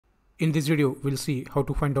In this video, we'll see how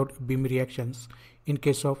to find out beam reactions in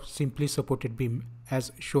case of simply supported beam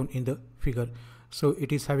as shown in the figure. So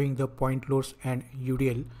it is having the point loads and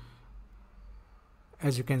UDL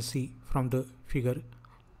as you can see from the figure.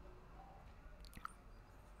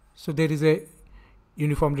 So there is a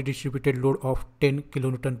uniformly distributed load of 10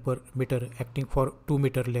 kilonewton per meter acting for 2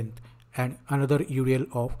 meter length and another UDL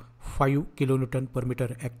of 5 kilonewton per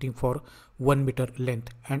meter acting for 1 meter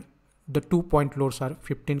length, and the 2 point loads are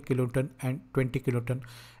 15 kilonewton and 20 kilonewton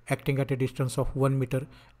acting at a distance of 1 meter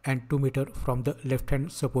and 2 meter from the left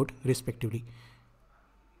hand support respectively.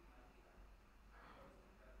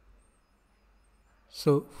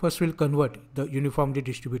 So first we'll convert the uniformly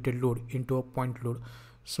distributed load into a point load.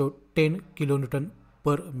 So 10 kilonewton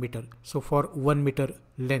per meter. So for 1 meter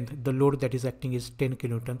length the load that is acting is 10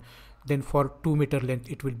 kilonewton. Then for 2 meter length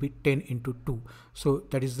it will be 10 into 2. So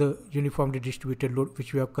that is the uniformly distributed load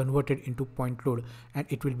which we have converted into point load, and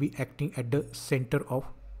it will be acting at the center of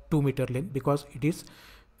 2 meter length because it is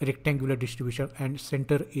rectangular distribution and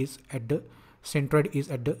centroid is at the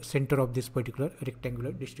center of this particular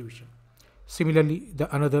rectangular distribution. Similarly,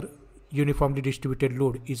 the another uniformly distributed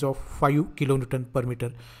load is of 5 kilonewton per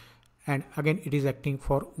meter, and again it is acting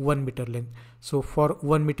for 1 meter length. So for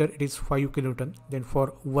 1 meter it is 5 kilonewton, then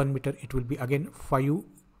for 1 meter it will be again 5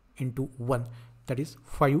 into 1, that is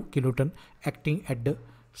 5 kilonewton acting at the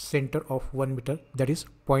center of 1 meter, that is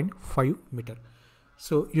 0.5 meter.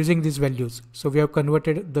 So using these values, so we have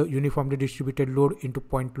converted the uniformly distributed load into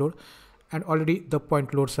point load, and already the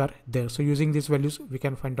point loads are there. So using these values we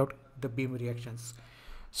can find out the beam reactions.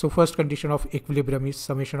 So first condition of equilibrium is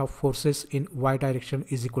summation of forces in y direction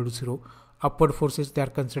is equal to 0. Upward forces they are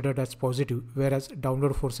considered as positive, whereas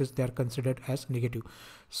downward forces they are considered as negative.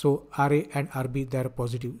 So RA and RB they are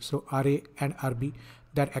positive. So RA and RB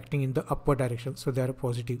they are acting in the upward direction, so they are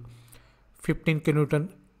positive. 15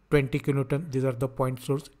 kilonewton, 20 kilonewton, these are the point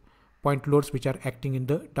loads which are acting in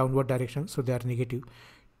the downward direction, so they are negative.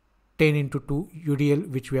 10 into 2 UDL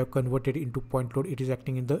which we have converted into point load, it is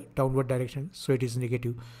acting in the downward direction, so it is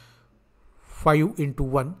negative. 5 into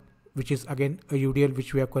 1 which is again a UDL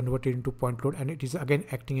which we have converted into point load, and it is again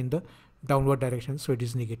acting in the downward direction, so it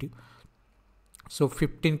is negative. So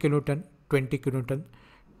 15 kilonewton, 20 kilonewton,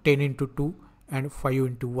 10 into 2 and 5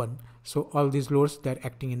 into 1. So all these loads they are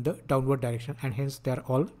acting in the downward direction and hence they are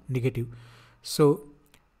all negative. So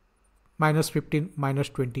minus 15, minus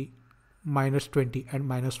 20, minus 20 and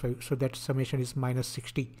minus 5, so that summation is minus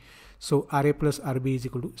 60. So RA plus RB is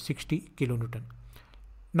equal to 60 kilonewton.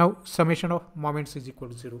 Now summation of moments is equal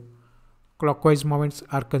to 0. Clockwise moments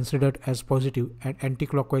are considered as positive and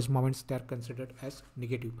anti-clockwise moments they are considered as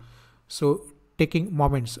negative. So taking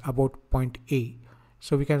moments about point A,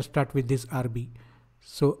 so we can start with this RB.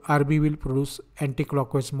 So RB will produce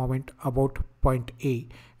anti-clockwise moment about point A,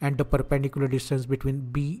 and the perpendicular distance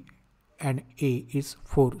between B and A is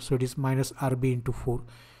 4, so it is minus RB into 4.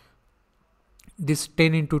 This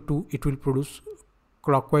 10 into 2 it will produce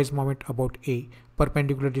clockwise moment about A.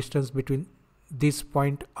 Perpendicular distance between this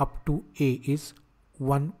point up to A is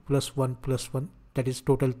 1 plus 1 plus 1, that is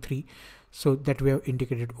total 3, so that we have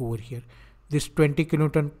indicated over here. This 20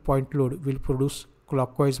 kilonewton point load will produce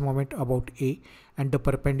clockwise moment about A, and the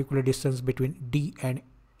perpendicular distance between D and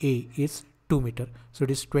A is 2 meter, so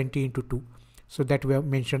it is 20 into 2. So that we have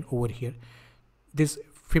mentioned over here. This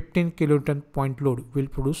 15 kilonewton point load will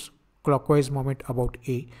produce clockwise moment about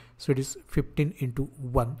A, so it is 15 into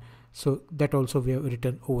 1, so that also we have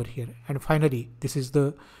written over here. And finally this is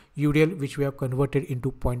the UDL which we have converted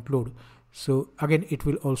into point load, so again it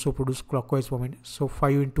will also produce clockwise moment. So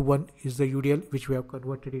 5 into 1 is the UDL which we have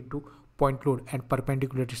converted into point load, and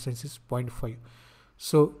perpendicular distance is 0.5.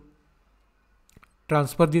 so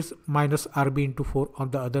transfer this minus RB into 4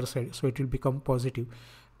 on the other side, so it will become positive,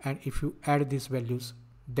 and if you add these values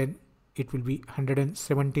then it will be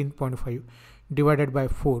 117.5 divided by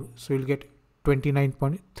 4, so you'll get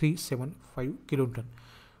 29.375 kilonewton.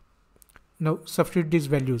 Now substitute these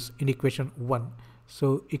values in equation 1.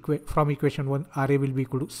 So from equation 1 RA will be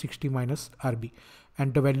equal to 60 minus RB,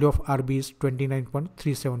 and the value of RB is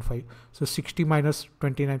 29.375. So 60 minus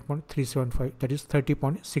 29.375, that is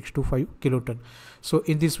 30.625 kilonewton. So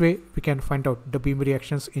in this way we can find out the beam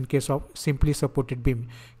reactions in case of simply supported beam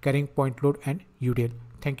carrying point load and UDL.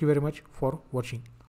 Thank you very much for watching.